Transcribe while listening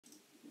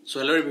So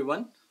hello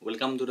everyone,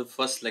 welcome to the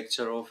first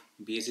lecture of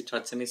BSc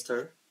third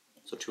semester.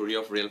 So theory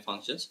of real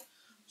functions.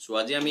 So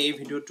আজি আমি এই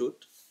ভিডিওটোত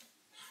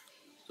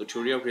so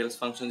theory of real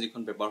functions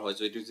এখন paper হয়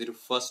so এটো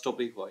first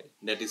topic হয়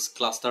that is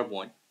cluster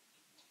point.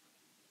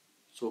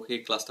 So সেই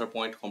cluster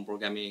point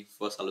সম্পৰ্কে আমি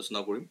first আলোচনা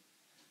কৰিম.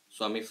 So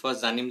আমি first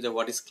জানিম যে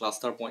what is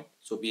cluster point.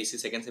 So BSc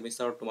second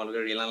semester তোমালোকে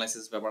real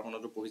analysis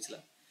পেপাৰখনটো পঢ়িছিলা.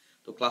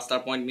 তো cluster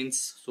point means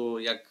so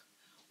ইয়াক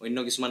অন্য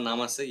কিছুমান নাম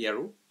আছে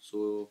ইয়াৰো. So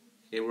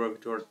সেইবোৰৰ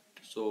ভিতৰত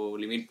so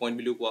limit point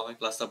বুলিও কোৱা হয়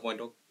cluster point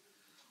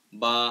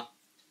বা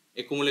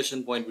accumulation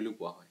point বুলি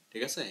কোৱা হয়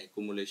ঠিক আছে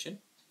accumulation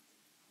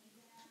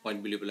point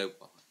বুলি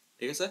কোৱা হয়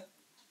ঠিক আছে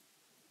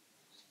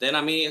then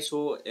আমি so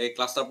a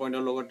cluster point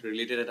ৰ লগত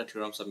related এটা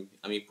theorems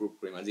আমি prove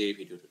কৰিম আজি এই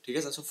ভিডিওটো ঠিক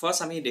আছে so first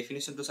আমি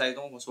definition টো চাই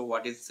লওঁ so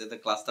what is the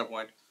cluster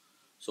point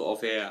so of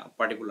a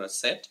particular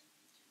set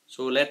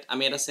so let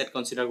আমি এটা set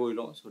consider কৰি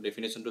লওঁ so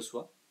definition টো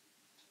চোৱা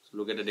so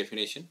look at the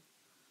definition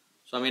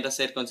so আমি এটা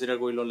set consider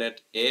কৰি লওঁ let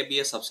a be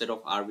a subset of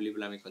r বুলি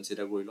আমি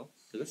consider কৰি লওঁ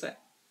ঠিক আছে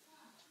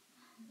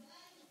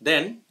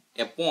then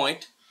a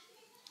point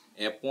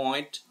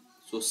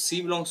so C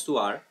belongs to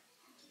R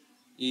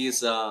is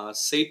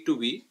said to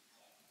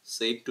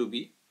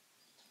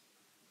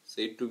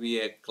be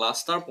a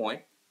cluster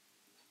point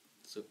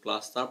so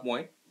cluster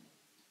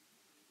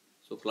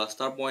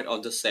point of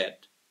the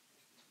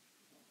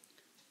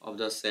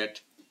set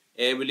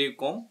A will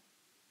come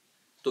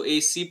to a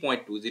C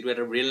point 2 যেটো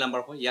এটা real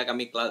number হয় ইয়াক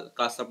আমি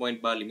cluster point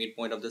বা limit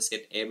point of the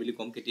set A will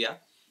come কেতিয়া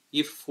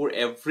if for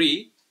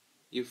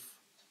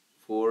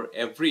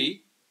every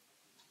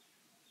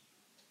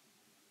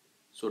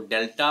so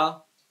delta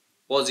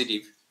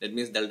positive that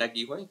means delta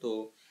ki hoy to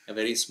a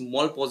very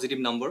small positive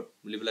number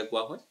boli bela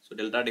koa hoy so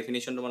delta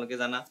definition tumaloke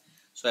jana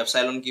so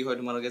epsilon ki hoy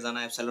tumaloke jana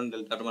epsilon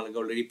delta tumaloke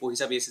already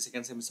pohisa BSc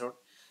second semester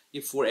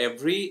if for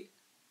every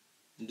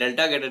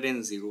delta greater than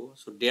 0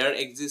 so there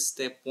exists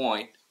a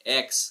point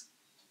x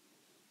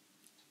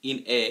in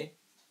A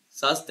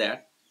such that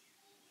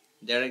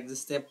there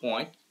exists a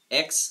point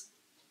x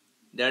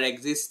there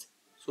exists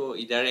so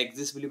there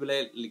exists boli bela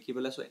likhi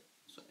bela so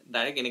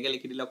direct eneke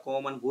likhi dila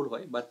common good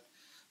hoy but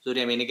so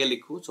আমি এনেকে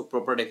লিখো so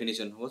proper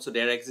definition ho so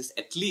there exists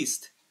at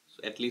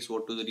least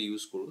word to যদি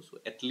use কৰো so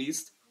at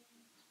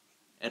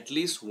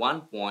least one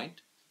point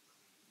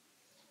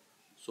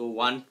so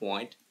one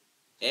point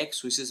x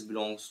which is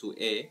belongs to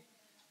A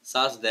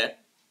such that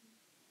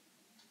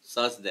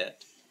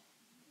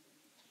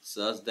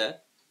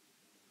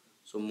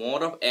so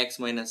mod of x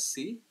minus c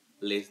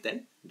less than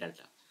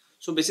delta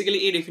so basically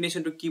এই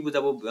definition to কি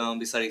বুজাব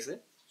বিচাৰিছে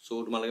so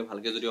তোমালোকে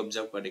ভালকে যদি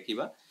observe কৰা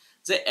দেখিবা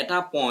যে এটা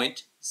point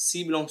c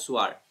belongs to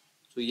r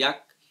so yak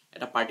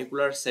এটা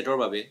particular set or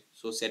babe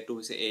so set to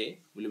hoise A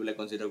বুলি বলে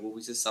consider কৰো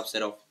which is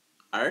subset of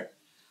R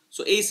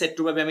so এই set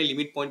to babe আমি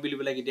limit point বুলি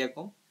বলে কেতিয়া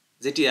কম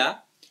যেতিয়া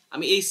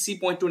আমি এই c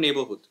point to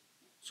neighborhood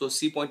so c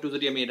point to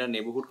যদি আমি এটা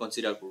neighborhood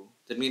consider কৰো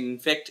that mean in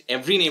fact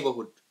every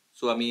neighborhood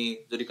so আমি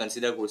যদি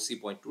consider কৰো c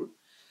point to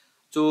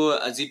so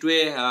জিটোৱে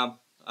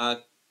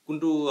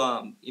কোনটো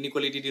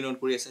inequality denote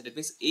কৰি আছে that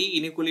means এই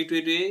inequality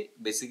টোৱে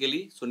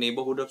basically so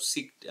neighborhood of c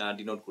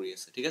denote কৰি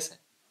আছে ঠিক আছে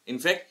in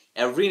fact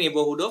every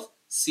neighborhood of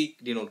c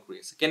denote কৰি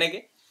আছে কেনেকে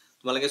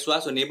তোমালোকে চোৱা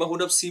so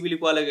neighborhood of c বুলি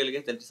কোৱা লাগে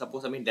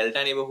suppose আমি delta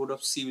neighborhood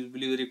of c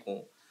বুলি যদি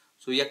কওঁ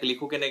so ইয়াক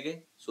লিখো কেনেকে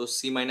so c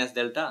minus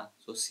delta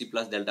so c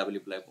plus delta বুলি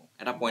কোৱা কওঁ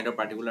এটা পইণ্টৰ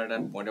পাৰ্টিকুলাৰ এটা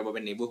পইণ্টৰ বাবে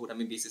neighborhood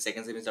আমি BSc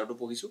second semester টো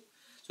পঢ়িছো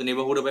so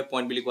neighborhood of a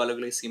point বুলি কোৱা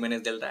লাগে c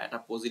minus delta এটা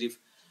positive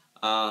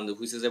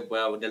which is a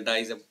delta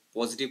is a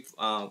positive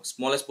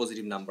smallest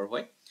positive number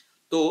hoy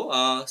to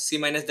c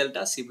minus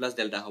delta c plus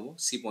delta hobo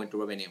c point to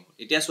babe name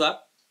etia swa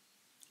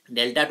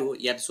delta to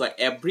yat swa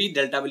every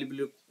delta bili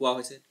koa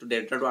hoise to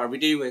delta to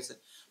arbitrary hoise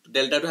to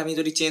delta to ami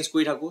jodi change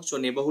kori thaku so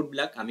neighborhood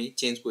blak ami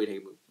change kori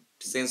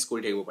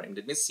thakibo parim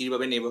that means c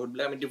babe neighborhood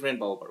blak ami different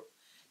pabo paru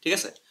thik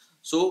ase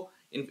so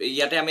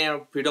ইয়াতে আমি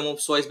freedom of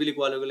choice বুলি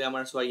কোৱা লগলে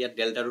আমাৰ so ইয়াত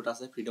delta root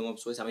আছে freedom of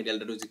choice আমি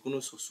delta to যিকোনো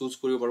choose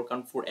কৰিব পাৰো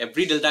কাৰণ for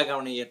every delta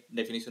কাৰণে ইয়াত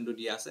definition to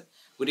দিয়া আছে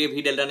গতি v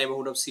delta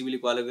neighborhood of c বুলি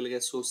কোৱা লগলে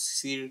সো c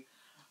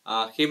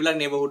হেবিলাক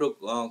neighborhood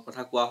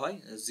কথা কোৱা হয়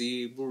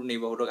যিবোৰ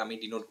neighborhood আমি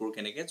ডিনোট কৰো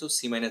কেনেকে so c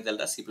minus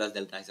delta c plus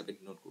delta হিচাপে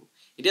ডিনোট কৰো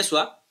এতিয়া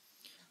সোৱা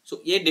সো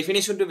এই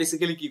definition to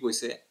basically কি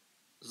কৈছে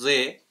যে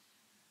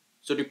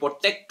যদি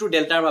প্ৰত্যেকটো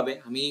ডেল্টাৰ বাবে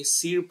আমি c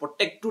ৰ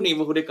প্ৰত্যেকটো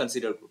neighborhood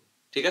কনসিডাৰ কৰো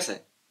ঠিক আছে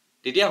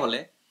তেতিয়া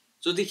হলে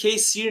যদি সেই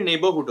c ৰ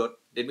neighborhoodত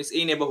that means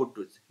এই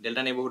neighborhoodটো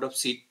delta neighborhood of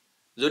c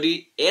যদি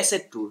a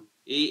set tour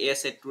এই a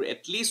set tour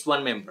at least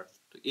one member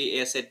তো এই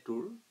a set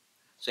tour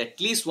so at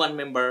least one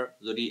member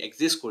যদি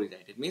exist কৰি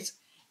যায় that means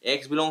x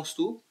belongs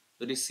to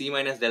যদি c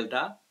minus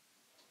delta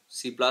c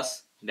plus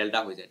delta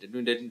হৈ যায়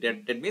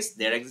that means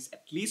there exists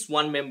at least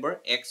one member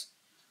x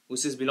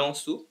which is belongs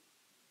to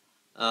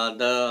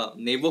the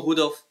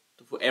neighborhood of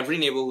for every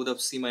neighborhood of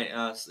c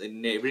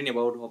every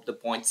neighborhood of the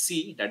point c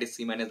that is c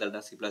minus delta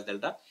c plus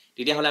delta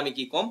তেতিয়া হলে আমি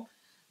কি কম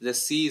যে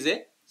c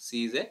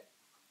is a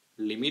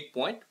limit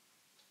point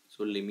so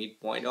limit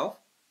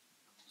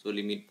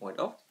point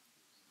of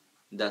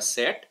the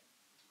set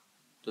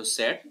to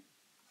set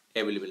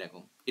available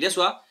কম এতিয়া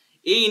সোৱা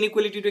এই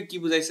ইনইকুয়ালিটিটো কি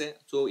বুজাইছে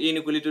so এই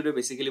ইনইকুয়ালিটিটো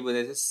বেসিক্যালি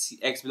বুজাইছে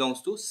x belongs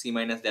to c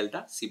minus delta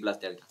c plus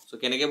delta so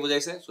কেনেকে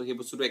বুজাইছে সো সেই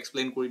বস্তুটো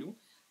এক্সপ্লেইন কৰি দিও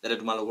যাতে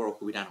তোমালোকৰ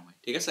অসুবিধা নহয়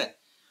ঠিক আছে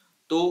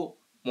তো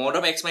mod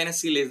of x minus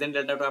c less than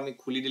delta টো আমি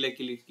খুলি দিলে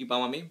কি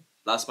পাম আমি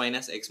plus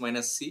minus x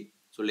minus c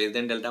so less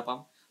than delta পাম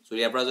সো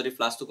ইয়াৰ পৰা যদি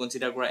প্লাস টো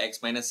কনসিডাৰ কৰা x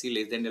minus c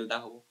less than delta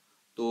হ'ব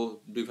তো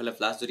দুইফালে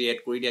প্লাস যদি এড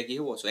কৰি দিয়া কি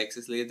হ'ব so x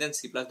is less than c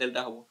plus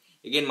delta হ'ব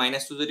again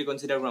minus টো যদি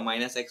কনসিডাৰ কৰা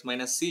minus x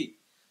minus c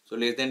so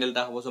less than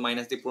delta hobo so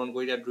minus di পূরণ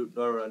কৰি দিয়া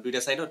দুইটা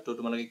সাইডত তো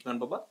তোমালোকে কিমান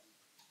পাবা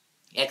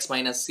x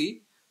minus c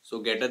so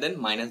greater than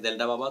minus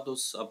delta পাবা তো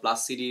plus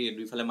c দি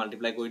দুইফালে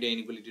মাল্টিপ্লাই কৰি দিয়া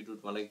ইনইকুয়ালিটি টো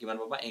তোমালোকে কিমান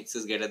পাবা x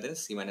is greater than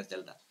c minus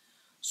delta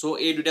so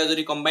এই দুটা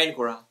যদি কম্বাইন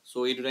কৰা so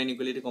এই দুটা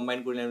ইনইকুয়ালিটি কম্বাইন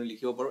কৰিলে আমি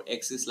লিখিব পাৰো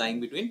x is lying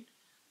between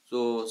so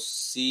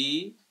c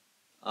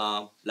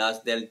plus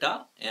delta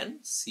and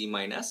c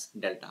minus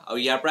delta আৰু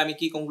ইয়াৰ পৰা আমি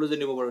কি কনক্লুজন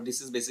দিব পাৰো this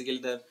is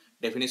basically the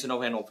definition of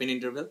an open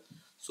interval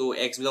so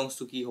x belongs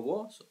to কি হ'ব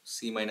so c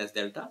minus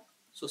delta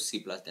so c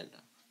plus delta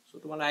so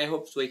তোমালা I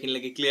hope so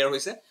এখিনলৈকে clear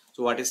হৈছে so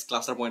what is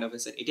cluster point of a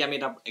set এতিয়া আমি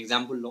এটা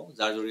example লওঁ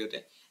যাৰ জৰিয়তে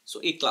so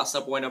এই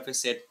cluster point of a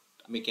set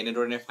আমি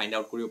কেনেদৰে ফাইন্ড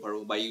আউট কৰিব পাৰো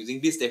by using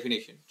this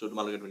definition so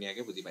তোমালোকে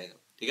ধুনীয়াকৈ বুজি পাই যাব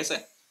ঠিক আছে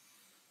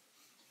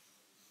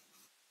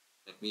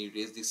let me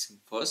erase this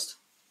first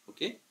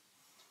okay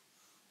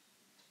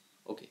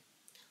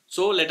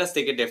so let us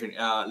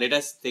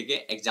take a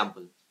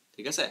example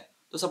ঠিক আছে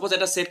so suppose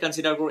এটা set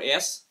consider কৰো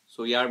s so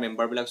here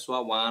member bilak soa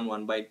 1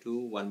 1/2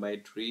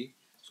 1/3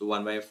 so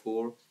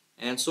 1/4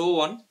 and so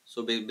on so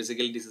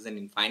basically this is an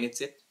infinite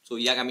set so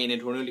yak ami ene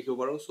dhorone likhibo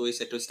paro so ei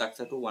set to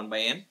structure to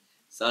 1/n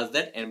such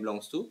that n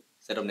belongs to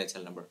set of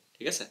natural number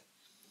ঠিক আছে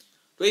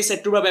তো এই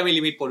সেটটোৰ বাবে আমি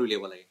limit পঢ়ি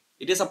উলিয়াব লাগে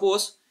এটা সাপোজ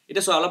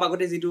এটা সো অলপ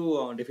আগতে যেটো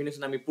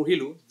ডেফিনিশন আমি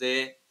পঢ়িলো যে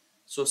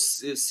so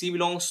c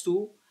belongs to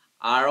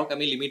r ok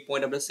আমি limit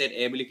point of the set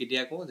a বুলি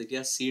কেতিয়া কও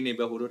যেতিয়া c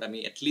নেইবাৰহুডত আমি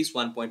at least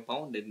 1 point পাও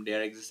then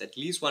there exists at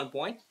least 1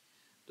 point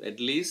so at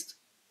least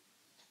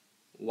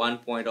 1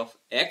 point of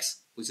x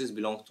which is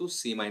belongs to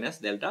c minus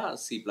delta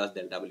c plus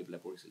delta বুলি পেলা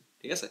পঢ়িছিল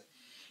ঠিক আছে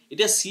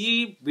এটা c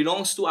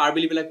belongs to r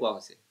বুলি পেলা কোৱা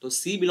হৈছে তো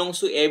c belongs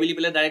to a বুলি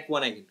পেলা ডাইৰেক্ট কোৱা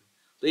নাই কিন্তু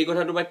তো এই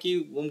কথাটো বা কি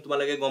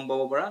তোমালোকে গম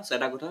পাব পাৰা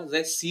সেটা কথা যে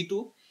c টো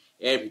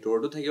a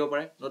ভিতৰটো থাকিব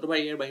পাৰে নতুবা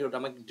ইয়াৰ বাহিৰত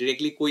আমাক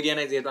ডাইৰেক্টলি কৈ দিয়া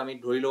নাই যেটো আমি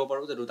ধৰি লব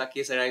পাৰো যে দুটা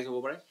কেস এৰাইজ হ'ব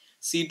পাৰে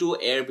c টো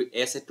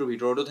a set টোৰ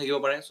ভিতৰটো থাকিব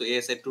পাৰে সো a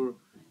set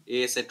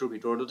টোৰ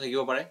ভিতৰটো থাকিব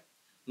পাৰে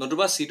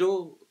নতুবা c টো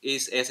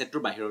a set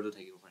টোৰ বাহিৰটো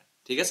থাকিব পাৰে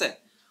ঠিক আছে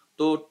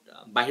তো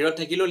বাহিৰত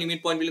থাকিলেও লিমিট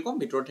পয়েন্ট বুলি কম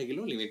ভিতৰত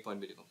থাকিলেও লিমিট পয়েন্ট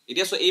বুলি কম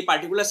এতিয়া সো এই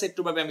পাৰ্টিকুলাৰ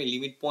সেটটোৰ বাবে আমি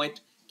লিমিট পয়েন্ট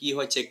কি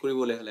হয় চেক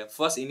কৰিবলৈ হলে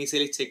ফাৰ্স্ট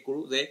ইনিশিয়ালি চেক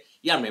কৰো যে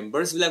ইয়াৰ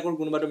মেম্বাৰস বিলাকৰ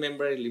কোনবাটো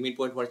মেম্বাৰ লিমিট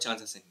পয়েন্ট হোৱাৰ চান্স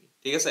আছে নেকি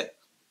ঠিক আছে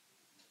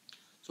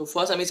so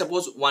first আমি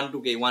suppose 1 to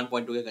k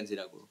 1.2 K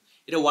consider কৰো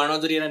এটা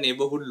 1 যদি এটা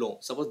নেইবাৰহুড ল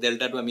suppose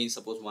delta টো আমি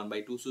suppose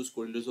 1/2 চুজ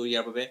কৰিলো so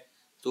ইয়াৰ বাবে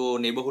তো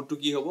নেইবাৰহুড টো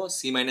কি হ'ব c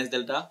minus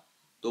delta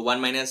তো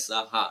 1 minus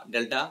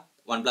delta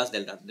 1 plus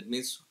delta that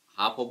means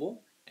half হ'ব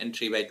and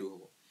 3/2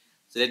 হ'ব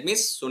so that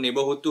means so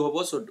neighborhood to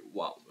hobo so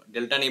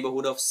delta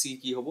neighborhood of c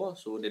ki hobo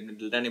so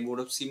delta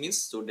neighborhood of c means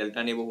so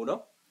delta neighborhood of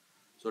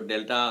so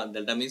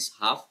delta means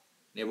half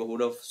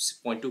neighborhood of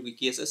point 2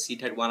 ki ase c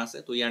third 1 ase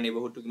to yar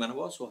neighborhood to kiman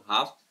hobo so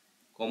half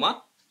comma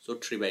so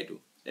 3/2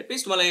 that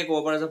means tumalage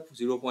ko para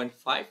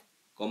 0.5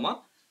 comma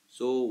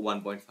so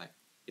 1.5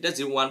 eta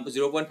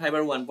 0.5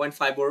 or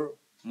 1.5 or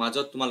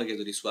majot tumalage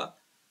jodi swa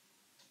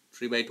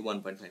 3/2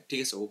 1.5 ঠিক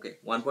আছে okay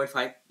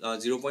 1.5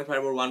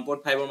 0.5 or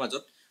 1.5 or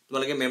majot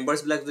তোমালোকে মেম্বাৰস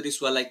বিলাক যদি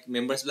সোয়া like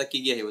মেম্বাৰস বিলাক কি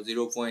কি আহিব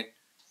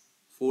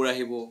 0.4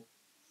 আহিব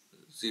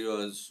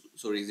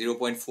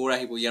 0.4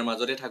 আহিব ইয়াৰ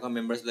মাজতে থাকা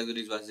মেম্বাৰস বিলাক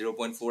যদি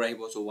 0.4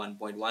 আহিব so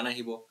 1.1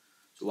 আহিব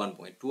so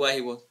 1.2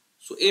 আহিব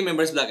so এই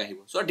মেম্বাৰস বিলাক আহিব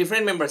so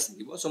ডিফাৰেন্ট মেম্বাৰস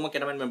থাকিব so মই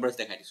কেটামান মেম্বাৰস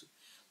দেখাই দিছো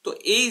তো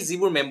এই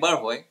যিবোৰ মেম্বাৰ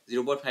হয়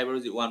 0.5 আৰু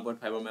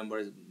 1.5 ৰ মেম্বাৰ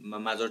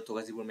মাজত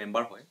থকা যিবোৰ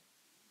মেম্বাৰ হয়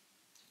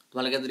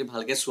তোমালোকে যদি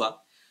ভালকে সোয়া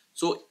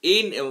so এই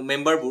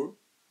মেম্বাৰবোৰ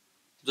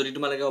যদি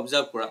তোমালোকে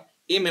অবজাৰ্ভ কৰা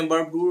এই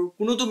মেম্বাৰবোৰ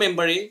কোনোটো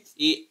মেম্বাৰে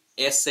এই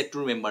S set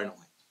টোৰ মেম্বাৰ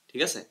নহয়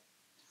ঠিক আছে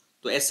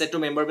তো S set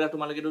টোৰ মেম্বাৰ বিলা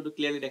তোমালোকে তো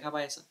ক্লিয়াৰলি দেখা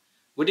পাই আছা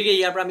গটিকে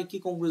ইয়াৰ পৰা আমি কি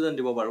কনক্লুজন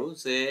দিব পাৰো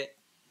যে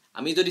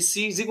আমি যদি c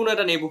যিকোনো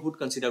এটা নেইবাৰহুড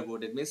কনসিডাৰ কৰো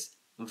that means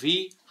v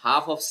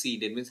half of c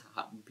that means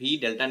v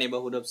delta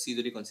neighborhood of c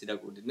যদি কনসিডাৰ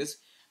কৰো that means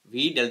v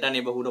delta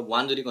neighborhood of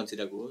 1 যদি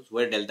কনসিডাৰ কৰো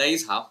where delta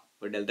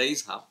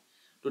is half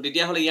তো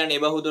তেতিয়া হলে ইয়াৰ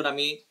নেইবাৰহুডত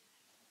আমি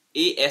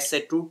এই S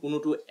set টোৰ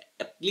কোনোটো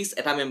at least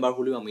এটা মেম্বাৰ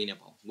হলিও আমি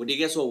নাপাও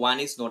গটিকে so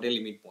 1 is not a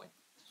limit point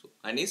so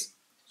 1 is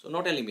so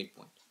not a limit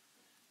point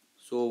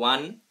so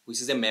 1 which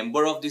is a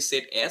member of this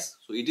set S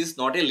so it is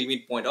not a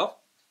limit point of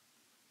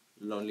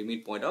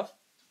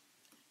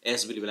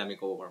S বুলি বলে আমি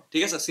কব পাৰো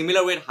ঠিক আছে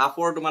similar way half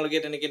or তোমালোকে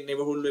তেনেকে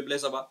neighbourhood লৈ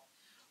প্লেস আবা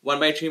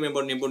 1/3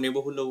 member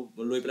নেইবাৰহুড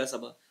লৈ প্লেস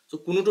আবা so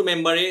কোনোটো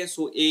মেম্বাৰে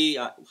so এই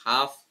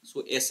half so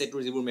S set ৰ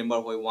যিবোৰ মেম্বাৰ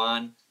হয়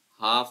 1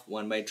 half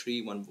 1/3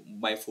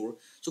 1/4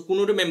 so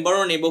কোনোটো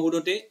মেম্বাৰৰ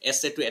নেইবাৰহুডতে S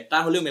set টো এটা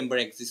হলেও মেম্বাৰ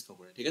এক্সিষ্ট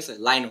নকৰে ঠিক আছে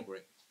লাইন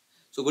নকৰে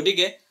so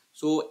গটিকে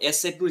so S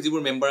set টোৰ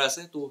যিবোৰ মেম্বাৰ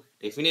আছে তো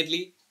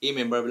ডেফিনেটলি এই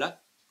মেম্বাৰ বিলাক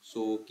so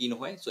কি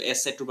নহয় so S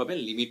set টোৰ বাবে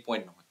লিমিট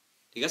পয়েন্ট নহয়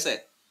ঠিক আছে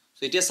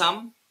so এতিয়া সাম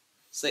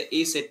সো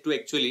এই সেটটো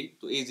একচুয়ালি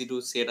তো এই যেটো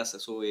সেট আছে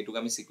সো এটুক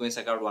আমি সিকোয়েন্স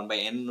আকার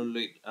 1/n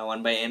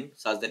 1/n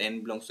such that n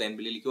belongs to n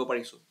বুলি লিখিব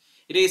পাৰিছো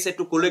এটা এই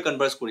সেটটো কোলৈ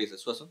কনভাৰ্জ কৰি আছে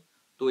চোৱাচোন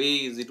তো এই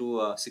যেটো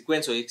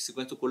সিকোয়েন্স হয়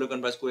সিকোয়েন্সটো কোলৈ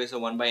কনভাৰ্জ কৰি আছে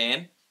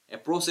 1/n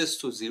approaches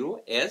to 0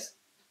 as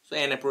so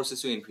n approaches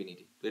to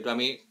infinity তো এটো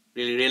আমি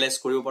ৰিয়েলাইজ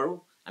কৰিব পাৰো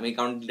আমি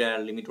কাউন্ট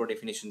লিমিটৰ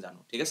ডেফিনিশন জানো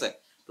ঠিক আছে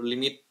তো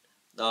লিমিট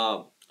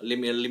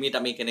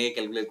আমি কেনেকৈ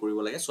ক্যালকুলেট কৰিব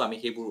লাগে সো আমি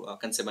হেবোৰ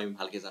কনসেপ্ট আমি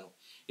ভালকে জানো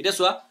এটা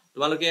চোৱা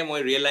তোমালোকে মই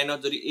ৰিয়েল লাইনত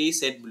যদি এই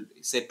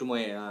সেটটো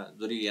মই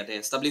যদি ইয়াতে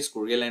এস্টাবলিশ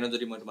কৰো ৰিয়েল লাইনত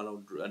যদি মই তোমালোক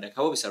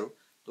দেখাব বিচাৰো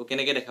তো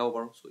কেনেকৈ দেখাব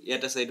পাৰো সো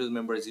ইয়াতে আছে এটো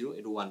মেম্বাৰ 0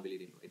 এটো 1 বুলি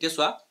দিলো এতিয়া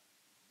চোৱা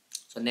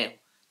সো নে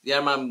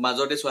ইয়াৰ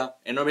মাজতে চোৱা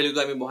n ৰ ভ্যালুটো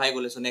আমি বহাই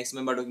গলে সো নেক্সট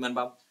মেম্বাৰটো কিমান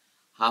পাম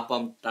হাফ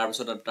পাম তাৰ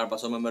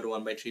পাছৰ মেম্বাৰটো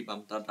 1/3 পাম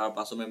তাৰ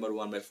পাছৰ মেম্বাৰটো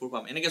 1/4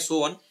 পাম এনেকৈ সো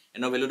অন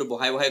n ৰ ভ্যালুটো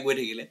বহাই গৈ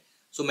থাকিলে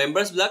সো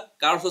মেম্বাৰস ব্লক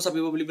কাৰ ওচৰ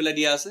চাপিব বুলি পেলা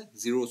দিয়া আছে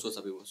 0 ওচৰ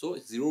চাপিব সো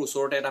 0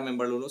 ওচৰতে এটা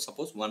মেম্বাৰ ললো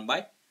সাপোজ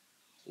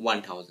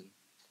 1/1000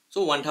 সো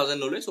 1000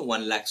 ললে সো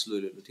 1 লাখ লৈ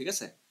ললো ঠিক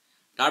আছে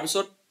তাৰ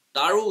পিছত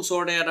তাৰো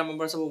ওচৰতে এটা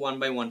মেম্বাৰ চাব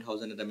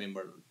 1/1000 এটা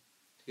মেম্বাৰ ললো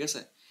ঠিক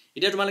আছে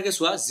এতিয়া তোমালোকে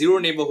চোৱা 0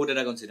 নেইবাৰহুড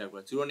এটা কনসিডাৰ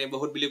কৰা 0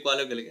 নেইবাৰহুড বুলি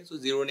কোৱালে গলেকে সো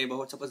 0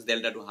 নেইবাৰহুড সাপোজ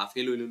ডেল্টাটো হাফ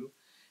লৈ ললো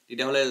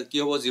তেতিয়া হলে কি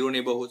হ'ব 0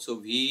 neighbourhood so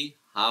v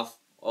half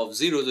of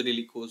 0 যদি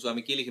লিখো সো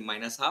আমি কি লিখিম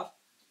 -half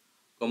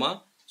কমা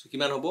সো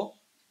কিমান হ'ব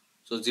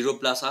সো 0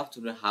 plus half তো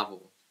হাফ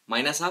হ'ব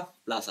 -half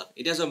plus half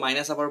এটা সো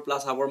 -half আৰু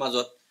plus half ৰ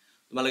মাজত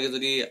তোমালোকে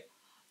যদি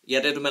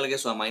ইয়াতে তোমালোকে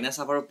চোৱা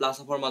 -half আৰু plus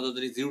half ৰ মাজত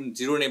যদি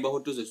 0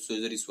 নেইবাৰহুডটো যদি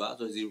চোৱা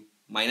সো 0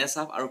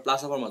 -half আৰু plus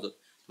half ৰ মাজত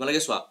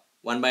তোমালোকে চোৱা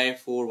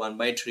 1/4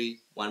 1/3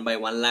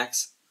 1/1 lakhs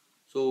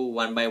সো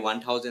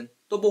 1/1000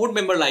 তো বহুত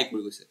মেম্বাৰ লাইক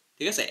হৈ গৈছে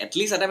ঠিক আছে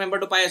এটলিষ্ট এটা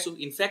মেম্বাৰটো পাই আছো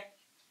ইনফ্যাক্ট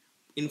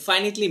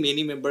infinitely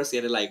many members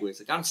ইয়াতে লাইক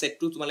কৰিছে কাৰণ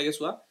সেটটো তোমালোকে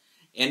চোৱা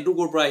n টো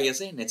কৰ পৰা আহি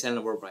আছে নেচাৰেল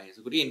নম্বৰ পৰা আহি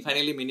আছে গতি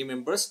infinitely many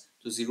members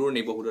তো 0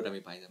 নেইবাৰহুডত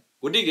আমি পাই যাম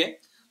গতিকে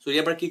সো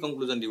ইয়াৰ পৰা কি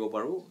কনক্লুজন দিব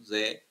পাৰো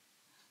যে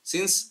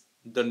since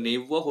the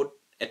neighborhood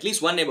at least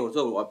one neighborhood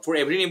so for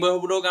every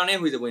neighborhood কাৰণে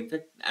হৈ যাব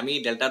ইনফ্যাক্ট আমি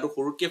ডেল্টাটো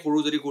সৰুকে সৰু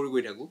যদি কৰি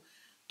গৈ থাকো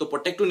তো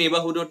প্ৰত্যেকটো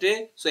নেইবাৰহুডতে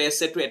সো এস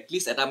সেটটো at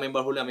least এটা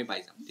মেম্বাৰ হলে আমি পাই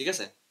যাম ঠিক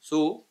আছে সো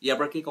ইয়াৰ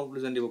পৰা কি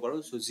কনক্লুজন দিব পাৰো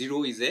so 0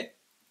 is a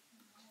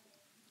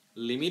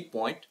limit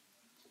point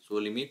so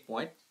limit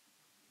point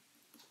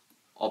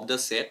of the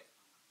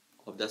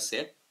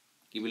set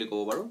কি বুলি কব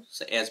পাৰো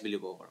so s বুলি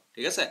কব পাৰো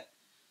ঠিক আছে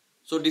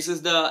so this is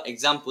the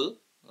example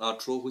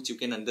through which you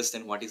can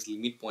understand what is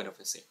limit point of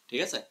a set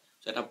ঠিক আছে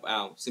so এটা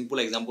simple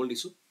example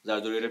দিছো যাৰ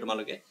জৰিয়তে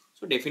তোমালোকে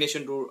so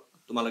definition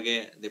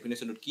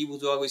টো কি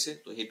বুজোৱা গৈছে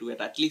তো হেতু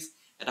এটা at least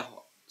এটা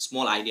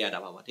small idea এটা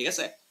পাবা ঠিক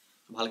আছে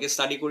ভালকে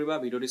স্টাডি কৰিবা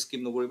ভিডিওটো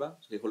স্কিপ নকৰিবা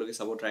so হেকলৈকে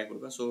চাব ট্ৰাই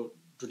কৰিবা so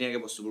ধুনিয়াকে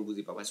বস্তুবোৰ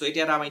বুজি পাবা so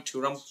এতিয়া আমি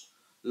থিওৰাম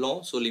লও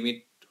so limit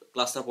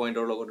ক্লাষ্টাৰ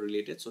পইণ্টৰ লগত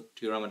ৰিলেটেড so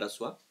থিওৰাম এটা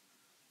চোৱা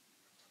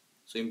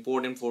so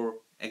important for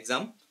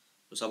exam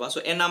so saba so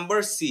a number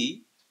c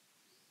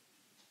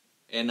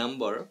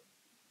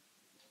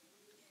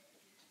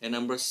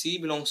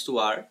belongs to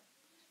r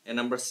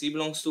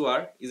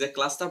is a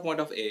cluster point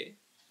of a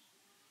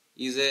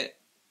is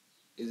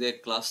a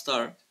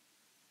cluster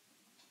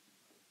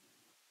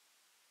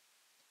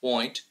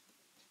point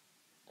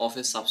of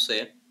a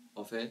subset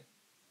of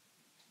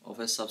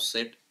a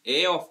subset a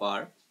of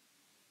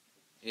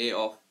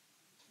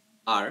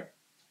r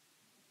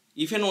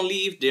if and only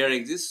if there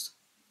exists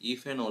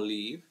if and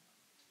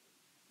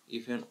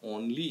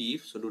only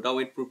if so দুটা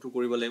wait proof two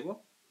কৰিব লাগিব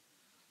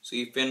so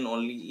if and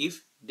only if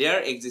there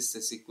exists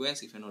a sequence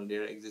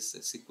there exists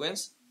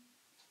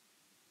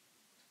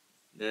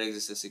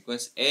a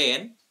sequence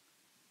an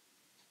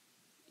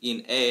in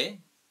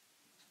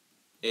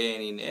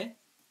a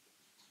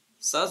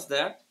such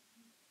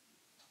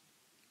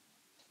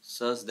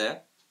that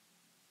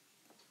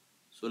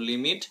so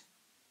limit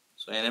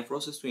so n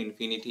approaches to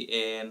infinity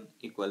an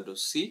equal to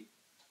c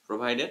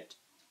provided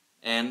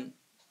n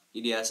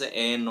it is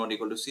n not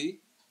equal to c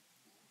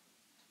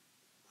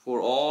for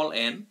all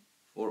n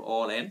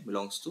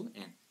belongs to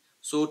n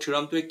so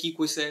theorem to কি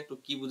কৈছে তো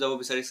কি বুজাব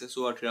বিচাৰিছে so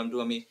theorem to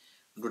আমি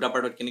দুটা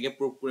পাৰ্টত কেনেকৈ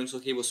prove কৰিম so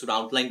সেই বস্তুৰ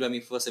আউটলাইন to আমি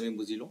ফাৰ্স্ট আমি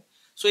বুজিলো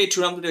so এই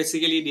theorem to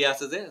বেসিক্যালি দিয়া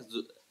আছে যে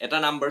এটা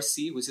number c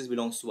which is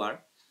belongs to r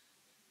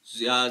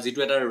যেটো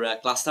এটা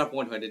ক্লাষ্টাৰ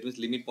পইণ্ট হয় that means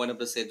limit point of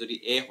the set যদি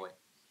a হয়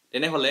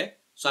তেনে হলে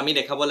so আমি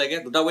দেখাব লাগে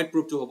দুটা ওয়েট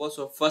প্রুফ টু হ'ব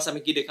so ফার্স্ট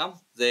আমি কি দেখাম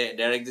যে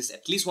there exists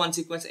at least one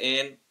sequence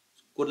an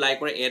could lie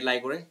করে a lie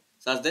করে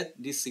such that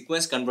this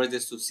sequence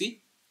converges to c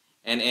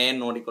and an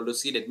not equal to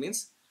c that means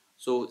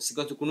so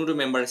sequence কোনোটো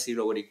member c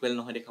লগত equal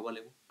নহয় দেখাব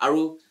লাগিব আৰু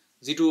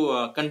যেটো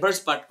কনভাৰ্স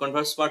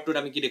part টুত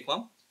আমি কি দেখাম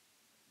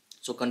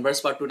so কনভাৰ্স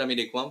পাৰ্ট টুত আমি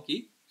দেখাম কি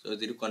so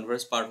যেটো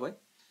কনভাৰ্স পাৰ্ট হয়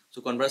so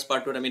কনভাৰ্স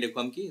পাৰ্ট টুত আমি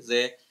দেখাম কি যে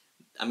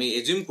আমি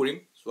এজিউম কৰিম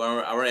so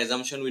our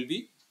assumption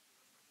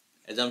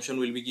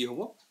will be কি হ'ব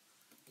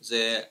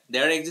যে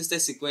there exists a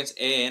sequence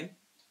an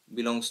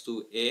belongs to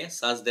a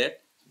such that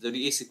যদি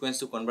এই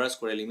সিকোয়েন্সটো কনভাৰ্জ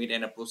কৰে limit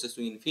n approaches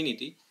to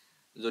infinity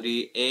যদি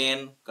an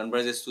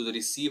converges to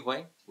যদি c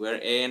হয় where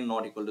an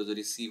not equal to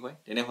যদি c হয়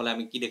তেনে হলে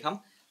আমি কি দেখাম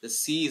যে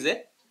c is a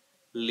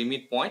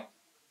limit point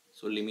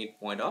so limit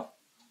point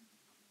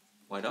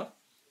of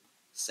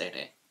set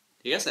a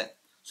ঠিক আছে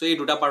so এই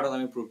দুটা পাৰ্টত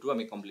আমি প্ৰুফটো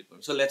আমি কমপ্লিট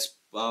কৰিম so let's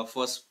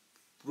first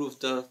prove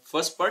the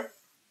first part,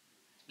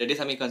 that is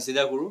আমি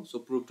consider কৰো so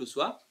prove to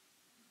সোৱা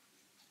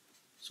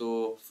so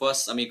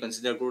first আমি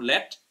consider কৰো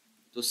let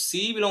so c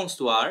belongs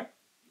to r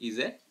is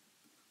a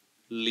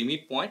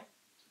limit point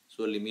so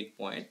limit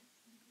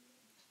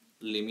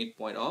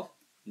point of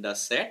the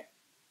set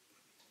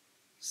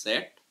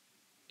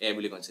a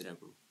বুলি consider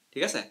কৰো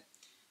ঠিক আছে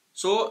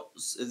so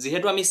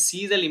যেহেতু আমি c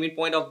is the limit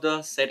point of the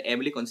set a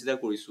বুলি consider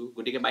কৰিছো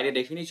গতিকে by the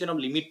definition of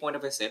limit point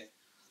of a set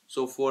so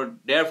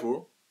therefore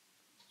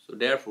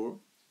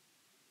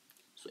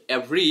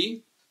every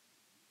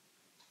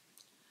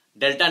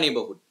delta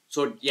neighborhood so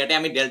ইয়াতে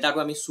আমি delta টো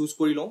আমি choose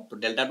কৰি লওঁ তো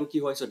delta টো কি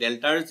হয় so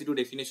delta ৰ যেটো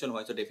definition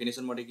হয় so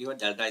definition মতে কি হয়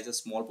delta is a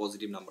small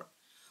positive number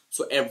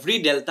so every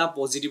delta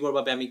positive ৰ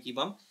বাবে আমি কি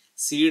পাম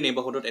c ৰ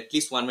neighborhood at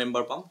least one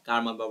member পাম কাৰ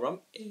member পাম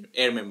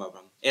a member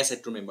পাম a set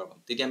ৰ member পাম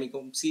তেতিয়া আমি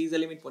কম c is a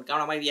limit point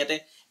কাৰণ আমাৰ ইয়াতে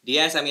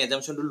দিয়া আছে আমি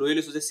assumption টো লৈ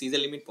লৈছো যে c is a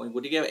limit point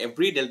গতিকে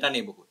every delta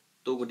neighborhood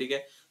তো গতিকে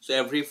so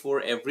every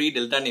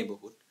delta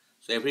neighborhood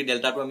so every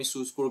delta টো আমি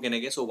choose কৰো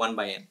কেনেকে so 1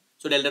 by n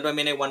so delta টো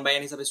আমি 1 by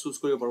n হিচাপে choose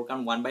কৰিব পাৰো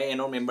কাৰণ 1 by n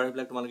ৰ member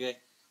বিলাক তোমালোকে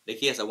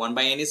দেখি আছে 1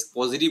 by n is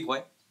positive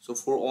হয় so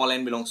for all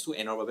n belongs to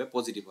n ৰ বাবে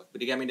positive হয়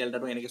গতিকে আমি delta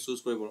টো এনেকে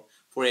choose কৰিব পাৰো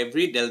for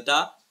every delta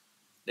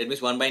that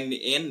means 1 by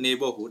n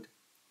neighborhood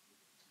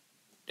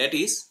that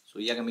is so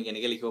ইয়াক আমি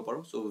কেনেকে লিখিব পাৰো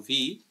so v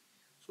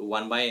so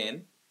 1 by n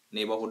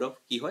neighborhood of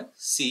কি হয়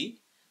c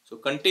so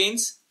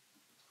contains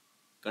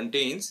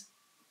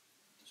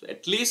so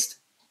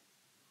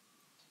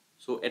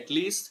at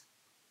least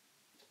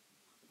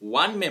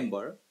one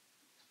member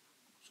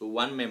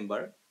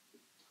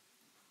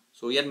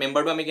so ইয়াত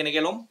member টো আমি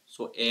কেনেকে লম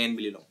so n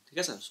বুলি লম ঠিক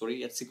আছে সৰি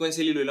ইয়াত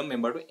sequentially লৈ লম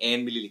member টো n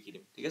বুলি লিখি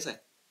দিম ঠিক আছে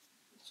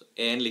so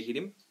n লিখি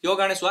দিম কিয়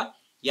কাৰণে সোৱা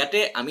ইয়াতে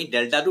আমি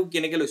delta টো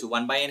কেনেকে লৈছো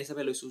 1 by n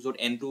হিচাপে লৈছো যত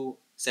n টো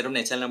set of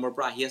natural number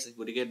পৰা আহি আছে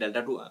গতিকে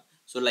delta টো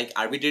so like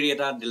arbitrary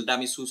এটা delta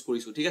আমি choose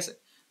কৰিছো ঠিক আছে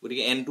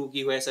গতিকে n টো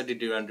কি হৈ আছে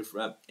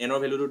n ৰ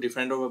ভ্যালু টো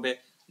ডিফাৰেন্ট হবে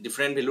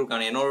ডিফাৰেন্ট ভ্যালুৰ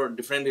কাৰণে n ৰ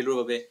ডিফাৰেন্ট ভ্যালুৰ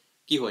বাবে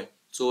কি হয়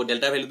so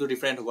delta value টো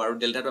ডিফাৰেন্ট হ'ব আৰু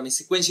delta টো আমি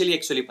sequentially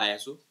actually পাই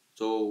আছো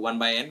so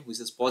 1 by n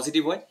which is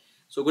positive হয়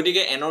so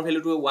গতিকে n ৰ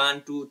ভ্যালু টো 1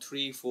 2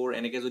 3 4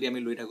 এনেকে যদি আমি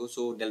লৈ থাকো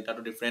so delta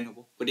টো ডিফাৰেন্ট হ'ব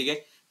গতিকে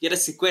এটা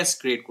সিকোয়েন্স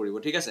ক্ৰিয়েট কৰিব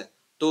ঠিক আছে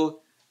তো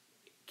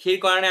সেই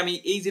কাৰণে আমি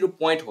এই যেটো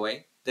পইণ্ট হয়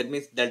that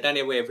means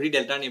every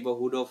delta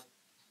neighborhood of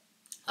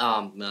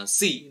c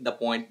the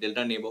point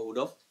delta neighborhood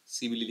of c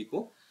বুলি লিখো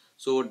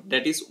so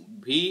that is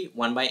v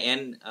 1 by n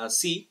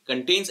c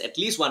contains at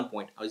least one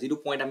point আৰু যেটো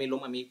পইণ্ট আমি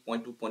লম আমি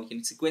পইণ্ট টু পইণ্ট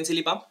খিনি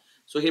sequentially পাম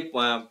so সেই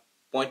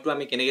পইণ্ট টো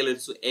আমি কেনেকে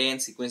লৈছো an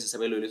sequence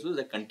হিচাপে লৈ লৈছো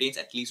that contains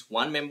at least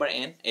one member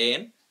an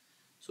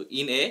so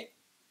in a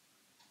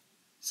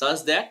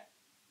such that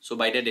so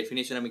by the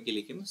definition আমি কি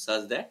লিখিম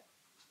such that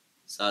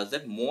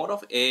mod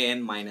of an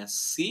minus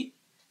c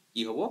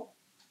কি হ'ব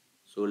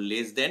so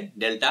less than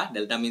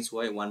delta means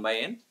why 1 by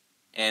n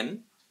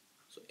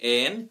so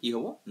an কি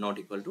হ'ব not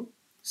equal to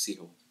c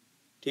হ'ব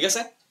ঠিক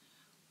আছে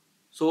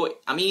so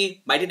আমি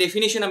by the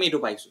definition আমি এটো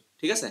পাইছো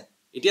ঠিক আছে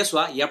এতিয়া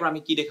সোৱা ইয়াৰ পৰা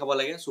আমি কি দেখাব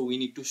লাগে so we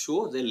need to show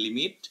the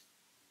limit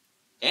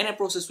n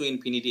approaches to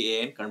infinity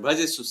an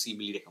converges to c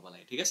বুলি দেখাব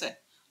লাগে ঠিক আছে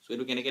so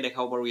এটো কেনেকে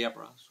দেখাব পাৰো ইয়াৰ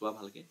পৰা সোৱা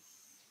ভালকে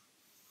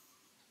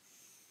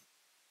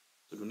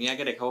তো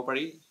দুনিয়াকে দেখাব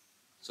পাৰি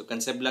so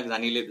concept বিলাক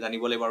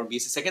জানিবলে বাৰু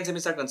BSc second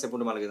semester concept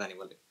তোমালকে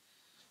জানিবলে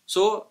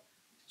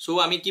so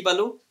আমি কি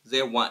পালো যে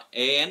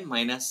an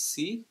minus c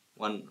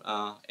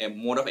 1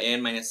 mod of an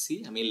minus c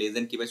আমি less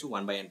than কি পাইছো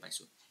 1 by n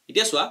পাইছো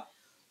এতিয়া সোৱা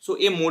so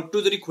এই mod টো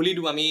যদি খুলি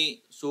দিও আমি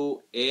so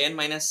an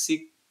minus c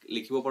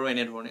লিখিব পাৰো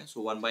এনে ধৰণে so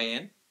 1 by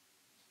n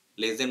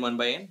less than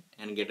 1 by n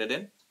and greater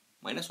than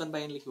minus 1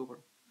 by n লিখিব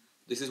পাৰো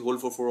this is whole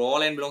for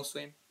all n belongs to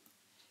n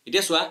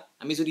এতিয়া সোৱা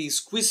আমি যদি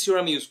squeeze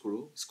theorem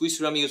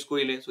use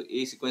কৰিলে so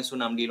এই সিকোয়েন্সৰ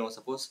নাম দি লওঁ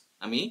suppose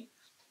আমি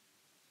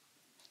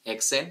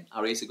xn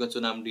আৰু এই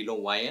সিকোয়েন্সৰ নাম দি লওঁ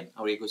yn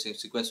আৰু এই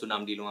সিকোয়েন্সৰ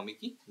নাম দি লওঁ আমি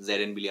কি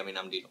zn বুলি আমি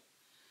নাম দি লওঁ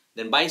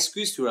then by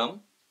squeeze theorem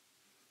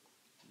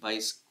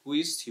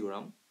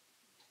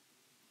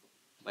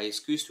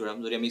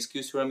যদি আমি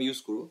squeeze theorem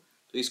use কৰো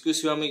তো squeeze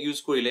theorem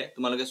use কৰিলে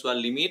তোমালোকে সোৱা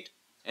limit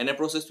n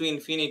approaches to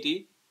infinity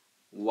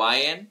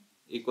yn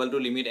equal to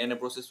limit n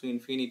approaches to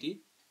infinity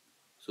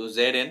so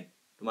zn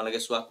তোমালোকে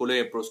সোৱা কোলে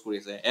এপ্ৰোচ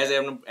কৰিছে as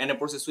n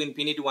approaches to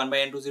infinity 1 by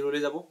n to 0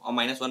 লৈ যাব or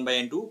minus 1 by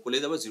n to কোলে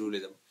যাব 0 লৈ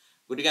যাব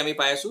গতিকে আমি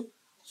পাই আছো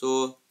so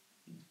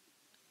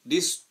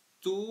these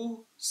two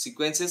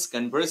sequences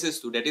converges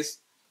to that is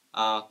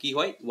কি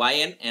হয়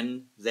yn and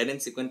zn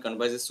sequence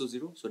converges to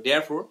 0 so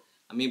therefore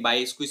আমি by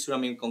squeeze theorem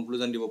আমি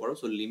conclusion দিব পাৰো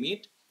so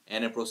limit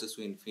n approaches to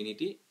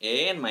infinity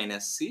an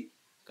minus c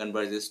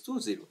converges to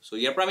 0 so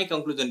ইয়াৰ পৰা আমি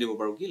conclusion দিব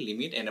পাৰো কি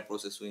limit n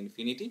approaches to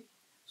infinity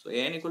so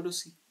an equal to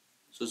c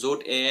so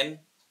zot an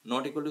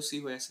not equal to c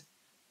হৈ আছে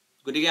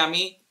গতিকে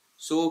আমি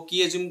so কি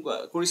assume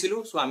কৰিছিলো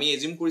so আমি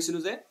assume কৰিছিলো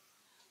যে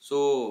so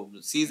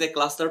c is a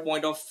cluster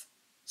point of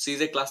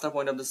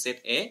the set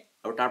a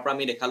আৰু তাৰ পৰা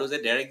আমি দেখালো যে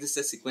there exists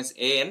a sequence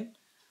an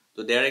so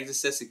there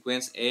exists a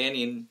sequence an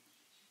in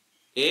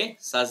a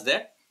such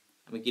that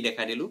আমি কি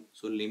দেখাই দিলো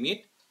so limit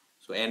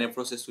so n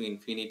approaches to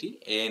infinity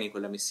an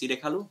equal আমি c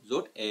দেখালো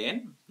যত an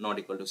not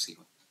equal to c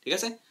হয় ঠিক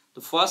আছে তো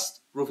first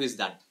proof is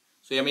done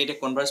so আমি এটা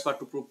converse part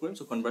to prove কৰিম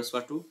so converse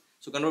part to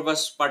so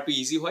কনভাৰ্স পাৰ্টটো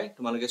ইজি হয়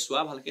তোমালোকে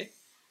চোৱা ভালকে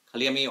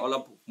খালি আমি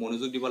অলপ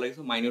মনোযোগ দিব লাগিব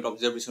মাইনত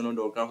অবজাৰভেশনৰ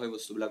দৰকাৰ হয়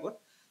বস্তুবিলাকত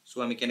সো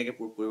আমি কেনেকৈ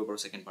প্ৰুভ কৰিব পাৰো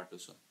সেকেন্ড পাৰ্টটো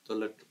সো তো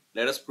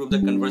let us prove the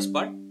converse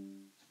part.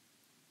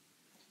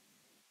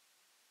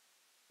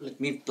 Let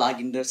me plug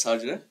in the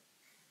charger.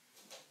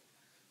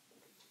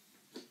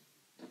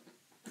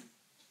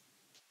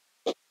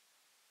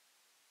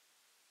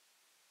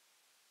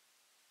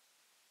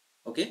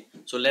 Okay,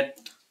 so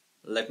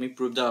let me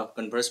prove the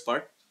converse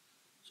part.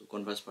 So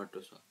converse part to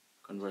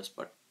converse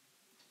part.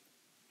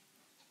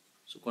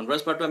 So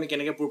converse part to ami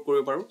keneke prove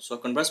koribo paru. So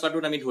converse part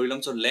to ami dhori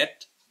lom. So let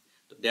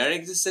there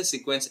exists a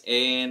sequence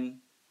n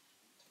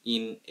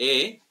in A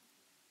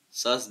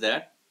such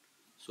that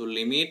so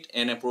limit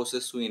n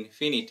approaches to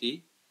infinity.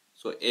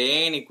 So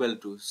n equal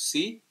to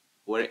c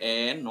where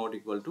n not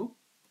equal to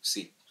c.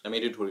 So ami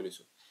etu dhori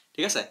loisu.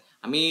 ঠিক আছে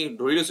আমি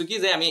ধৰি লৈছো কি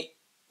যে আমি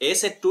a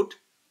set টুত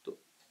তো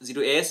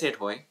যেটো a set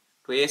হয়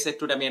তো a set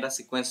টুত আমি এটা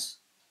সিকোয়েন্স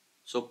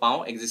সো পাও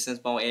এক্সিস্টেন্স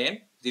পাও n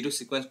যেটো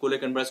সিকোয়েন্স কোলে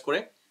কনভার্জ কৰে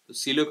তো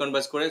c লৈ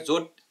কনভাৰ্জ কৰে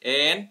যত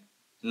n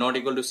not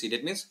equal to c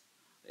that means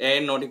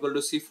n not equal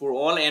to c for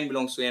all n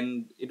belongs to n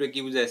এটো কি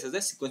বুজাই আছে যে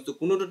সিকোয়েন্সটো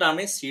কোনোটো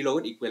টার্মে c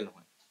লগত ইকুয়াল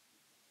নহয়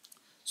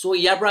সো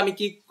ইয়াৰ পৰা আমি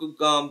কি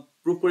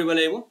প্ৰুভ কৰিব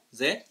লাগিব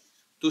যে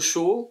টু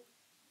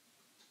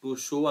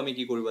শো আমি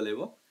কি কৰিব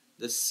লাগিব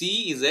যে c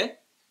is a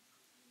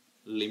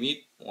limit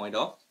point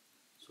of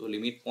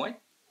limit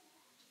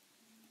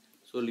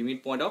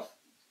point of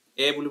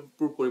a বুলি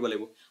prove কৰিব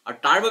লাগিব আৰু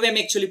তাৰ বাবে আমি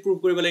actually prove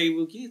কৰিব লাগিব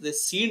কি যে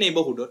c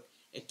neighborhood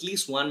at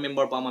least one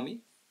member পাম আমি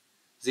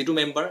যেটো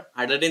member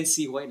other than c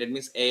হয় that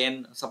means an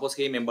suppose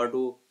সেই member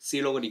টো c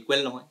লগত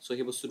ইকুয়াল নহয় সো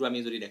সেই বস্তুটো আমি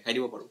যদি দেখাই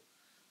দিব পাৰো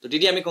তো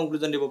তেতিয়া আমি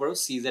কনক্লুজন দিব পাৰো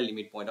c is a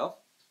limit point of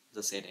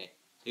the set a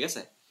ঠিক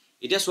আছে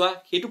এতিয়া সোৱা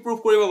হেতু prove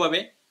কৰিব বাবে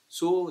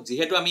সো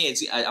যেহেতু আমি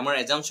আমাৰ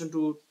assumption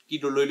টো কি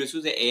লৈ লৈছো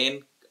যে an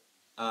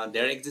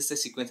there exists a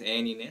sequence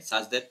n in a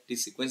such that this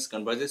sequence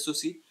converges to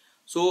c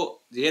so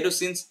যেহেতু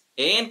since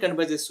n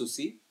converges to c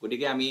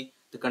গটিকে আমি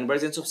the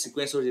convergence of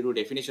sequence or zero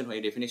definition হয়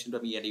definition টো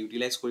আমি ইয়াতে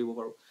ইউটিলাইজ কৰিব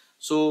পাৰো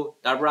so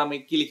তাৰপৰা আমি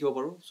কি লিখিব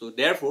পাৰো so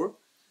therefore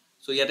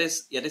so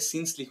ইয়াতে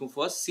since লিখো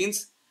first since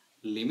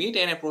limit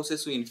n approaches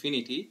to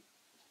infinity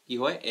কি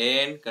হয়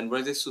n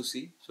converges to c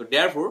so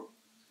therefore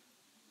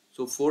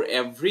so for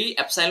every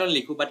epsilon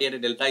লিখো but ইয়াতে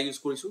delta use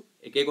কৰিছো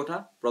একে কথা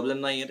problem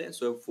নাই ইয়াতে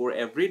so for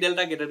every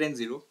delta greater than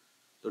 0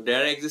 so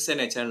there exists a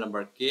natural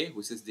number k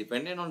which is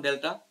dependent on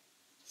delta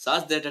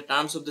such that the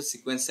terms of the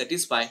sequence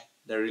satisfy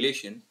the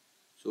relation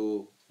so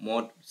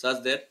mod such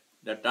that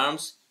the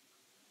terms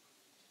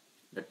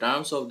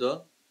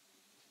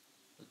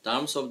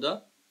of the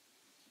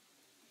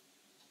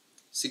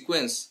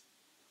sequence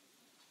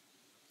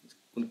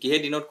কোন কিহে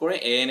denote কৰে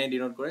an A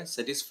denote কৰে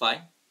satisfy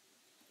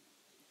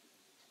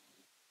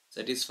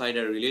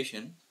the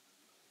relation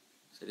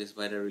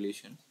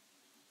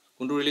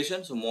কোনটো relation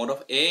so mod of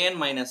an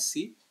minus c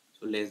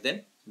so less than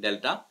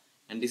delta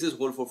and this is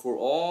whole for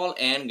all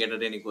n greater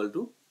than equal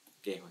to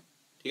k হয়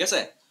ঠিক আছে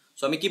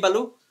so আমি কি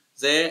পালো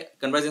যে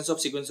convergence of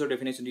sequence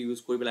definition টো use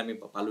কৰি পেলাই আমি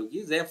পালো কি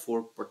যে for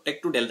protect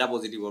to delta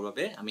positive ৰ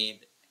বাবে আমি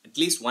at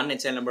least one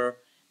natural number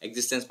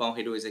existence পাও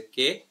হেতু হৈছে k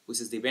which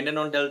is dependent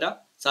on delta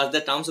such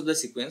the terms of the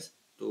sequence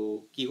to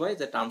কি হয়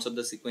the terms of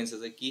the sequence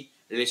is a key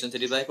relation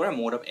satisfy কৰে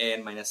mod of an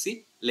minus c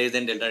less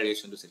than delta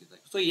relation to satisfy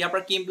so ইয়াৰ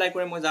পৰা কি imply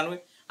কৰে মই জানোই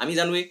আমি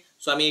জানোই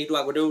so আমি এটো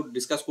আগতেও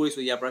ডিসকাস কৰিছো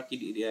ইয়াৰ পৰা কি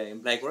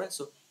ইমপ্লাই কৰে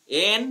so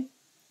n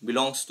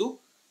belongs to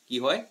কি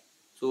হয়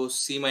so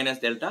c minus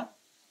delta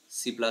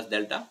c plus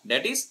delta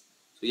that is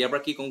so ইয়াৰ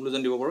পৰা কি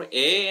কনক্লুজন দিব পাৰো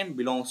an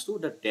belongs to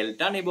the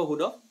delta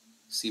neighborhood of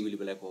c বুলি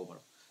বলে ক'ব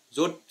পাৰো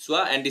যত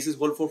সোৱা and this is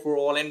whole for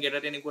all n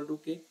greater than equal to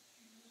k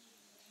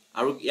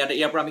আৰু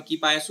ইয়াৰ পৰা আমি কি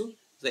পাই আছো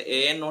যে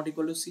an not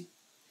equal to c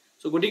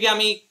so গটিকে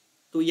আমি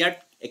তো ইয়াত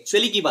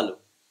actually কি পালো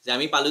যে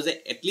আমি পালো যে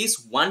at least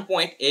one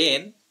point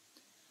an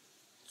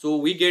so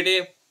we get a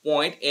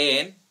point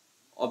an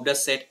of the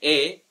set a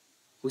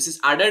which is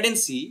other than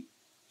c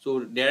so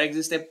there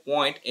exists a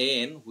point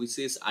an which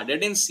is other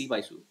than c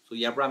পাইছো so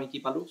ইয়াৰ পৰা আমি কি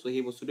পালো so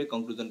সেই বস্তুটোৰ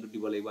কনক্লুজনটো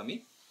দিব লাগিব আমি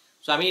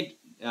so আমি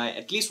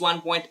at least one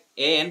point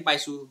an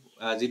পাইছো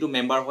যেটো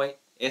মেম্বাৰ হয়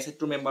a set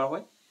to member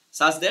হয়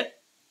such that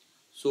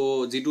so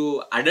যেটো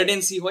other than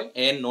c হয়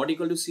n not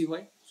equal to c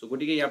হয় so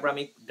গটিকে ইয়াৰ পৰা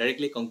আমি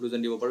ডাইৰেক্টলি কনক্লুজন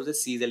দিব পাৰো যে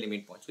c is a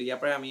limit point so ইয়াৰ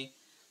পৰা আমি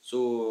so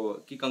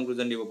কি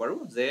কনক্লুজন দিব পাৰো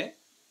যে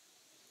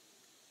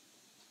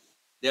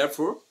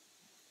therefore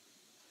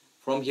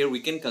from here we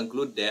can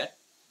conclude that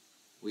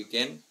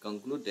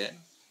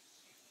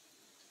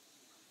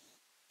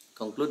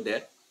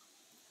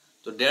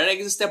so there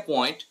exists a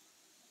point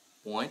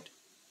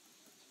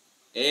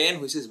n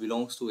which is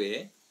belongs to a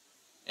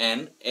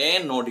and n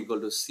not equal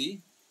to c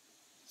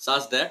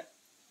such that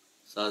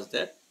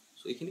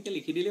so এখিনিকে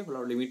লিখি দিলে হল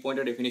limit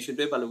পয়েন্টের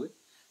ডেফিনিশনটোই পালোগে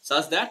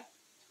such that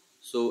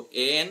so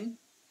n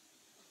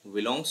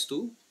belongs to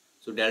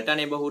so delta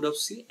neighborhood of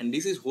c and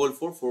this is whole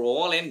for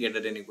all n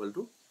greater than equal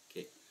to k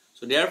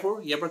so therefore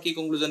ইয়াৰ পৰা কি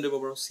conclusion দিব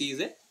পাৰো c is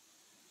a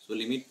so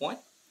limit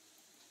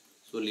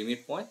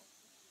point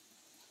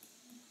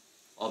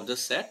of the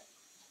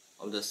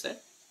set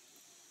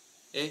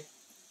a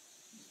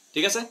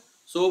ঠিক আছে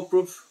so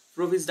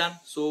proof is done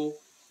so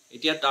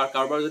এতিয়া তাৰ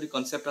কাৰোবাৰ যদি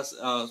কনসেপ্ট আছে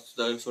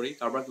সৰি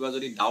কাৰোবাৰ কিবা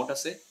যদি ডাউট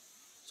আছে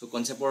সো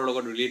কনসেপ্টৰ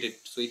লগত ৰিলেটেড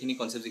সো এইখিনি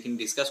কনসেপ্ট যিখিনি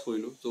ডিসকাস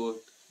কৰিলো তো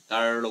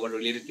তাৰ লগত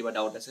ৰিলেটেড কিবা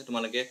ডাউট আছে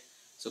তোমালোকে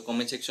সো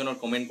কমেন্ট সেকশনত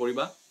কমেন্ট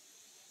কৰিবা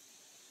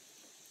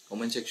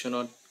কমেন্ট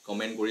সেকশনত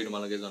কমেন্ট কৰি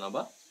তোমালোকে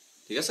জনাবা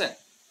ঠিক আছে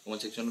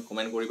কমেন্ট সেকশনত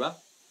কমেন্ট কৰিবা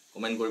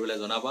কমেন্ট কৰিবলে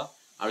জনাবা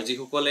আৰু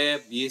যিসকলে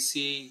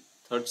বিএসসি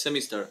থাৰ্ড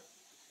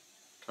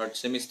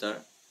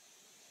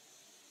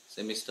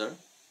সেমিস্টাৰ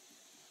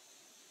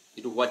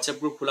ইটো WhatsApp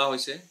গ্ৰুপ খোলা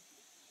হৈছে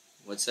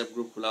WhatsApp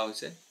গ্ৰুপ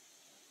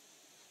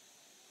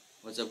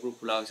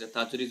খোলা হৈছে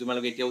তাত যদি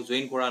তোমালোকে এতিয়াও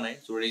জয়েন কৰা নাই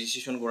সো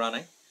ৰেজিষ্ট্ৰেচন কৰা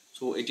নাই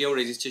সো এতিয়াও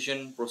ৰেজিষ্ট্ৰেচন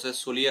প্ৰসেস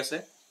চলি আছে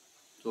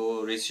তো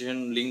ৰেজিষ্ট্ৰেচন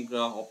লিংক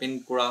ওপেন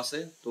কৰা আছে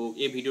তো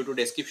এই ভিডিওটো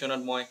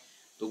ডেসক্ৰিপচনত মই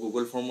তো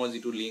গুগল ফৰ্মৰ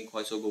যেটো লিংক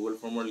হয় সো গুগল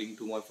ফৰ্মৰ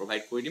লিংকটো মই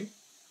প্ৰভাইড কৰি দিম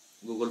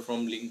গুগল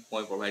ফৰ্ম লিংক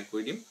মই প্ৰভাইড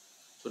কৰি দিম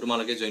সো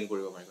তোমালোকে জয়েন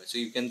কৰিব পাৰিবা so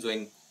U can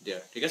join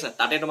there ঠিক আছে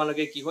তাতে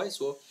তোমালোকে কি হয়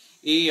সো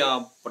এই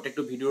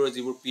প্ৰত্যেকটো ভিডিওৰ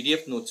যিবোৰ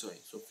PDF নোটস হয়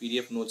সো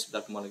PDF নোটস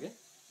বিলাক তোমালোকে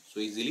সো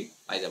ইজিলি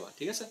পাই যাবা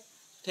ঠিক আছে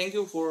thank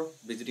U for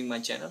visiting my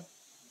channel